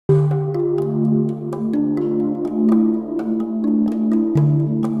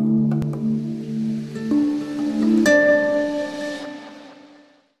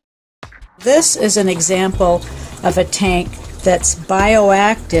This is an example of a tank that's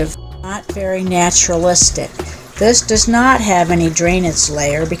bioactive, not very naturalistic. This does not have any drainage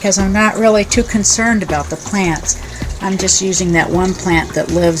layer because I'm not really too concerned about the plants. I'm just using that one plant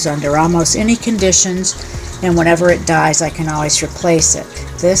that lives under almost any conditions, and whenever it dies I can always replace it.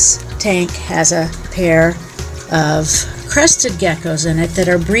 This tank has a pair of crested geckos in it that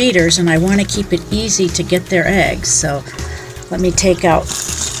are breeders, and I want to keep it easy to get their eggs. So let me take out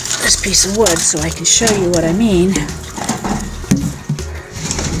this piece of wood so I can show you what I mean.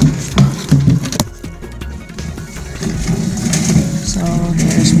 So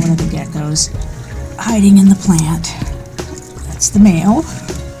there's one of the geckos hiding in the plant. That's the male,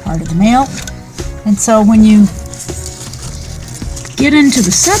 part of the male. And so when you get into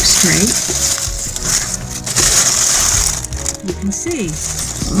the substrate, you can see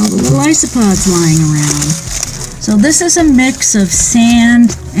all the little isopods lying around. So this is a mix of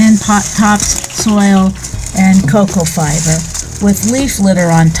sand and pot topsoil and cocoa fiber with leaf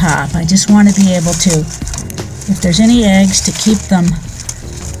litter on top. I just want to be able to, if there's any eggs, to keep them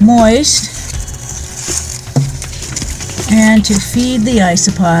moist and to feed the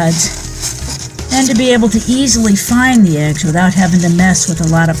isopods and to be able to easily find the eggs without having to mess with a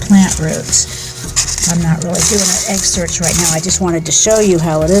lot of plant roots. I'm not really doing an egg search right now. I just wanted to show you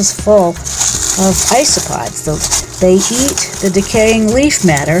how it is full of isopods. They eat the decaying leaf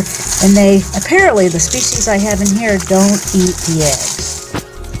matter, and apparently the species I have in here don't eat the eggs.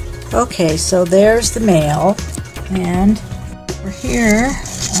 Okay, so there's the male, and over here,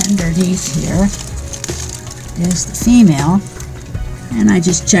 underneath here, is the female. And I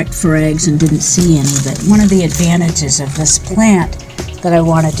just checked for eggs and didn't see any, but one of the advantages of this plant that I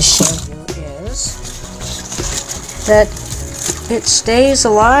wanted to show you is that it stays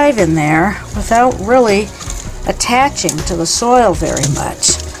alive in there without really attaching to the soil very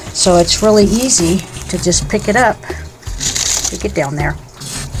much. So it's really easy to just pick it up, stick it down there,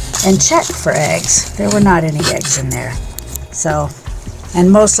 and check for eggs. There were not any eggs in there. So, and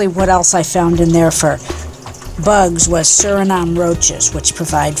mostly what else I found in there for bugs was Suriname roaches, which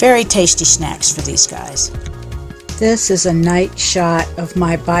provide very tasty snacks for these guys. This is a night shot of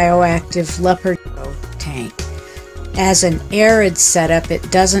my bioactive leopard tank. As an arid setup, it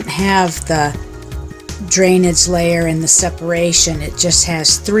doesn't have the drainage layer and the separation. It just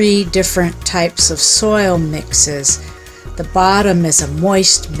has 3 different types of soil mixes. The bottom is a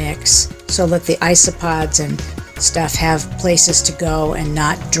moist mix so that the isopods and stuff have places to go and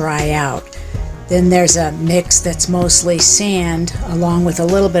not dry out. Then there's a mix that's mostly sand along with a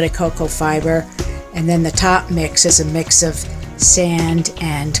little bit of cocoa fiber, and then the top mix is a mix of sand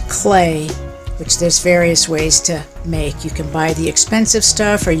and clay, which there's various ways to make. You can buy the expensive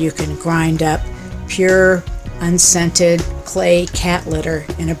stuff, or you can grind up pure unscented clay cat litter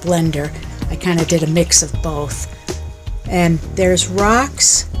in a blender. I kind of did a mix of both. And there's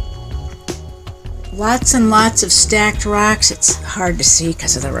rocks, lots and lots of stacked rocks. It's hard to see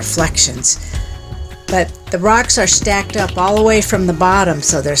because of the reflections. But the rocks are stacked up all the way from the bottom,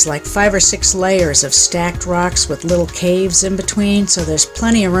 so there's like 5 or 6 layers of stacked rocks with little caves in between, so there's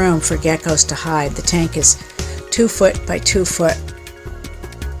plenty of room for geckos to hide. The tank is 2 foot by 2 foot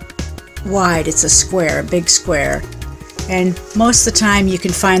wide. It's a square, a big square. And most of the time you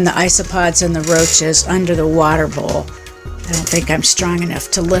can find the isopods and the roaches under the water bowl. I don't think I'm strong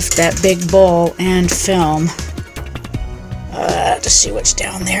enough to lift that big bowl and film to see what's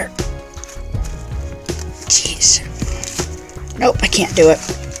down there. Jeez. Nope, I can't do it.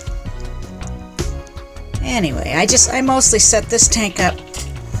 Anyway, I mostly set this tank up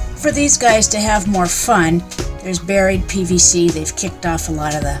for these guys to have more fun. There's buried PVC. They've kicked off a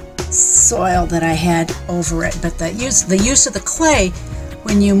lot of the soil that I had over it, but the use of the clay,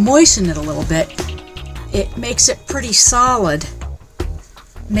 when you moisten it a little bit, it makes it pretty solid.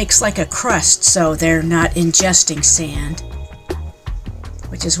 Makes like a crust, so they're not ingesting sand,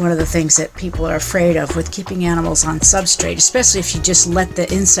 which is one of the things that people are afraid of with keeping animals on substrate, especially if you just let the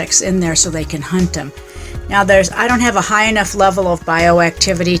insects in there so they can hunt them. Now I don't have a high enough level of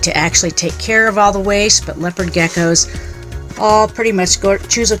bioactivity to actually take care of all the waste, but leopard geckos all pretty much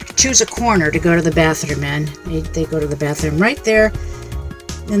choose a corner to go to the bathroom in. They go to the bathroom right there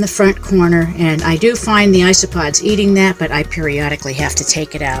in the front corner, and I do find the isopods eating that, but I periodically have to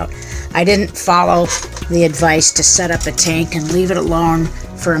take it out. I didn't follow the advice to set up a tank and leave it alone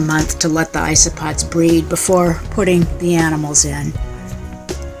for a month to let the isopods breed before putting the animals in,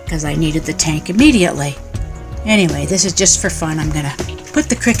 because I needed the tank immediately. Anyway, this is just for fun. I'm gonna put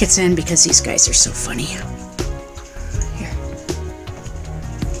the crickets in because these guys are so funny. Here.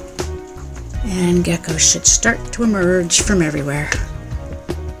 And geckos should start to emerge from everywhere.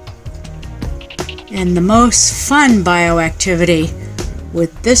 And the most fun bioactivity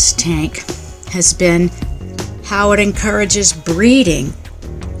with this tank has been how it encourages breeding.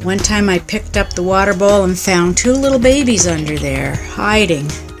 One time I picked up the water bowl and found 2 little babies under there hiding.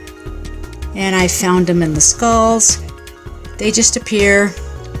 And I found them in the skulls. They just appear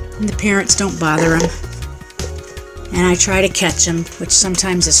and the parents don't bother them. And I try to catch them, which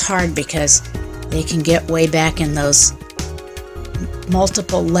sometimes is hard because they can get way back in those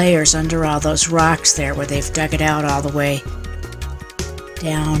multiple layers under all those rocks there where they've dug it out all the way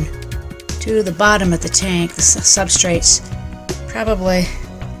down to the bottom of the tank. The substrate's probably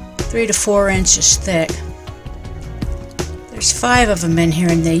 3 to 4 inches thick. There's 5 of them in here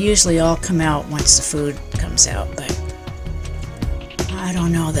and they usually all come out once the food comes out, but I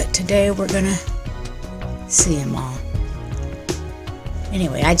don't know that today we're gonna see them all.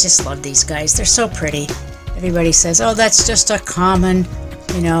 Anyway, I just love these guys. They're so pretty. Everybody says, oh, that's just a common,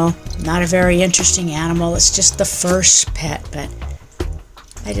 not a very interesting animal. It's just the first pet, but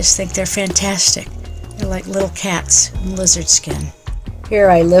I just think they're fantastic. They're like little cats in lizard skin. Here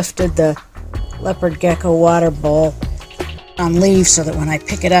I lifted the leopard gecko water bowl on leaves so that when I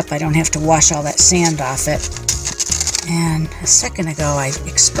pick it up I don't have to wash all that sand off it. And a second ago I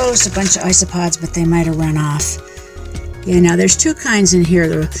exposed a bunch of isopods, but they might have run off. Yeah, now there's 2 kinds in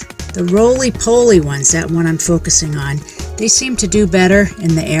here. The roly-poly ones, that one I'm focusing on, they seem to do better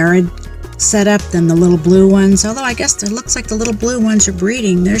in the arid setup than the little blue ones, although I guess it looks like the little blue ones are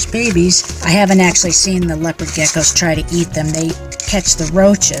breeding. There's babies. I haven't actually seen the leopard geckos try to eat them. They catch the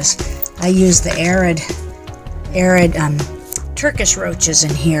roaches. I use the arid Turkish roaches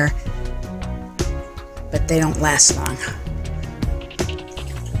in here, but they don't last long.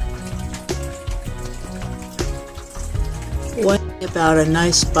 One thing about a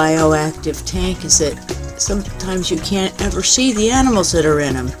nice bioactive tank is that sometimes you can't ever see the animals that are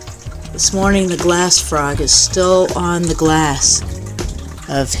in them. This morning the glass frog is still on the glass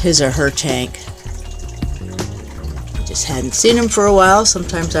of his or her tank. I just hadn't seen him for a while.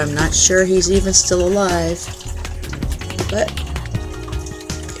 Sometimes I'm not sure he's even still alive. But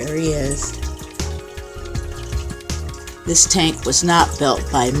there he is. This tank was not built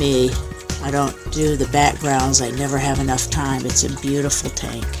by me. I don't do the backgrounds. I never have enough time. It's a beautiful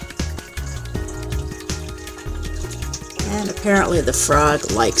tank. And apparently the frog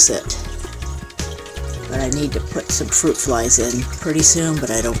likes it. But I need to put some fruit flies in pretty soon,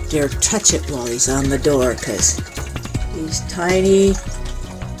 but I don't dare touch it while he's on the door because he's tiny and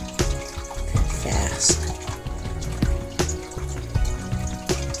fast.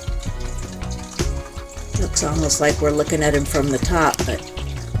 Looks almost like we're looking at him from the top, but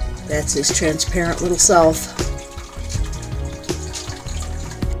that's his transparent little self.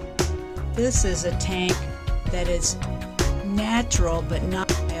 This is a tank that is natural but not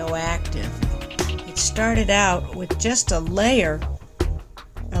bioactive. It started out with just a layer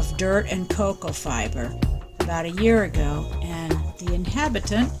of dirt and cocoa fiber about a year ago, and the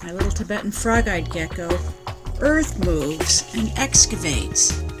inhabitant, my little Tibetan frog-eyed gecko, earth moves and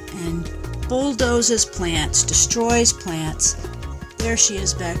excavates and bulldozes plants, destroys plants. There she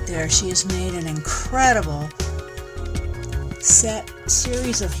is back there. She has made an incredible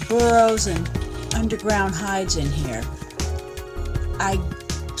series of burrows and underground hides in here. I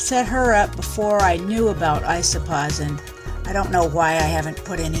set her up before I knew about isopods, and I don't know why I haven't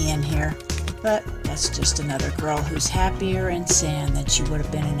put any in here, but that's just another girl who's happier in sand than she would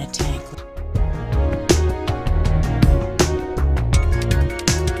have been in a tank.